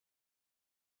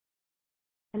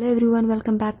Hello everyone,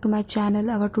 welcome back to my channel.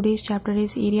 Our today's chapter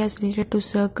is areas related to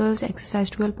circles, exercise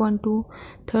 12.2,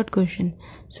 third question.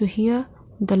 So here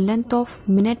the length of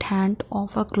minute hand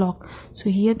of a clock. So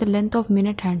here the length of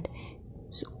minute hand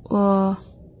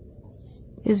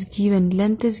is given.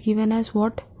 Length is given as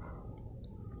what?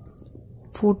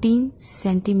 14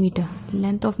 centimeter.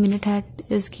 Length of minute hand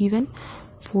is given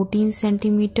 14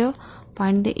 centimeter.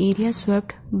 Find the area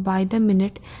swept by the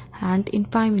minute hand in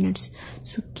 5 minutes.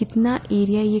 So कितना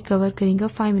area ये cover करेगा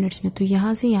 5 minutes में? तो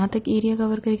यहाँ से यहाँ तक area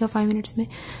cover करेगा 5 मिनट्स में.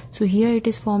 So here it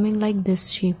is forming like this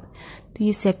shape. तो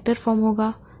ये सेक्टर फॉर्म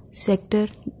होगा. सेक्टर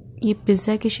ये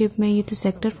पिज्जा के शेप में, ये तो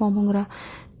सेक्टर फॉर्म हो रहा.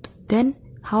 Then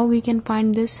how we can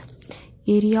find this?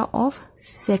 Area of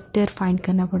sector find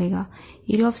करना पड़ेगा.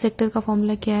 एरिया ऑफ सेक्टर का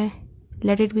फॉर्मूला क्या है?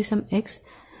 Let it be some x.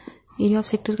 Area of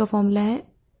sector का फॉर्मूला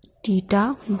है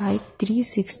theta by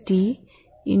 360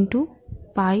 into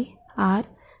pi r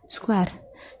square.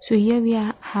 So here we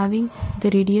are having the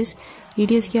radius.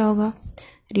 Radius क्या होगा?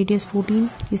 Radius 14.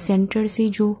 ये सेंटर से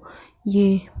जो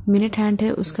ये मिनट हैंड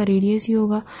है उसका रेडियस ही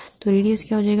होगा. तो रेडियस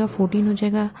क्या हो जाएगा? 14 हो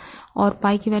जाएगा. और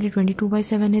पाई की वैल्यू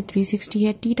 22/7 है, 360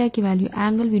 है. थीटा की value,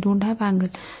 angle we don't have angle.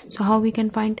 So how we can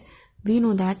find? We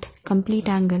know that complete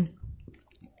angle.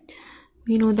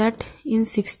 We know that in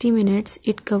 60 minutes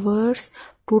it covers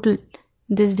total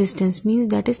this distance, means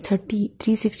that is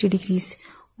 360 degrees.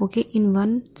 Okay, in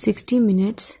 60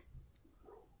 minutes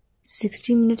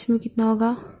में कितना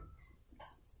होगा?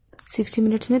 60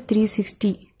 minutes में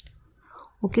 360.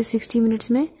 Okay, 60 minutes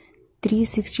में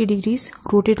 360 degrees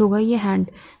rotate होगा ये hand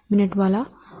minute वाला.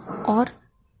 और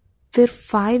फिर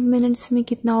 5 minutes में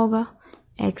कितना होगा?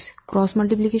 x. क्रॉस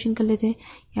मल्टीप्लीकेशन कर लेते हैं.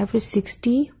 या फिर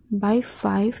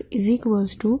 60/5 इज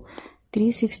इक्वल्स टू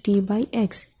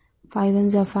 360/x. 5 1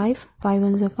 जा 5, 5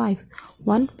 1 जा 5,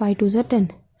 1 5 2 जा 10.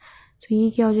 तो ये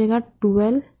क्या हो जाएगा?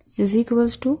 12 is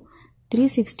equals to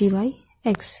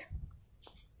 360/x.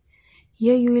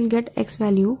 Here you will get x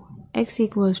value. X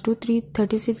equals to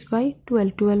 336/12.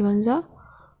 12 1 जा,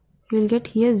 you will get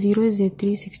here 0 is there,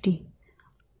 360.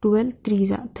 12 3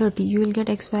 जा 30. You will get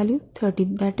x value 30.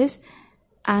 That is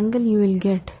angle you will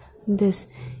get this.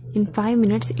 In 5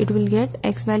 minutes it will get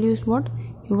x value is what?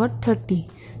 You got 30.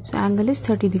 So angle is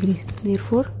 30 degrees.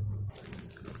 Therefore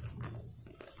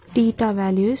theta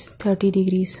value is 30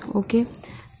 degrees. Okay,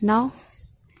 now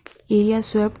area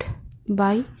swept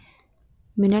by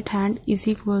minute hand is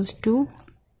equals to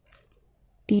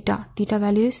theta. Theta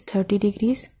value is 30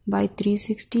 degrees by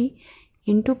 360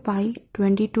 into pi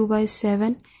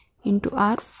 22/7 into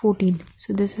r 14. So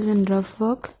this is in rough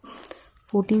work.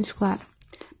 14 square.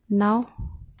 Now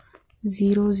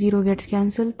 0 0 gets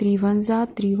cancelled. 3 1 जा,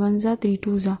 3 1 जा, 3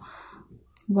 2 जा.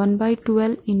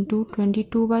 1/12 into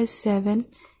 22/7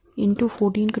 into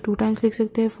 14 का 2 times लिख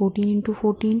सकते हैं. 14 into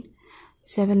 14.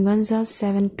 7 1 जा,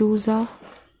 7 2 जा,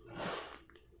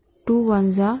 2 1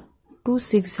 जा, 2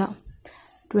 6 जा.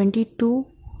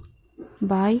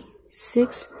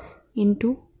 22/6 into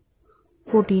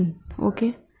 14.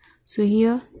 Okay, so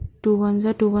here 2 1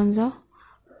 जा, 2 1 जा,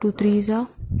 2 3 जा.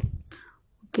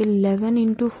 Okay, 11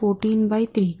 into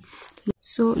 14/3.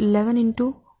 So 11 into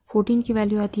 14 की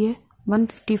वैल्यू आती है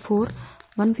 154.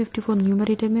 154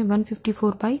 न्यूमरेटर में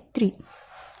 154/3.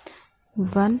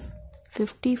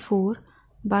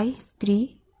 154/3.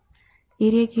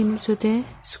 एरिया के यूनिट्स होते हैं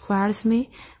स्क्वायर्स में.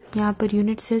 यहाँ पर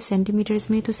यूनिट्स है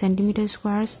सेंटीमीटर्स में, तो centimetre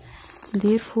squares.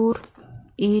 Therefore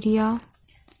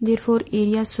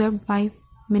area swept by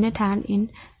minute hand in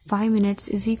 5 minutes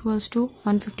is equals to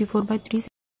 154/3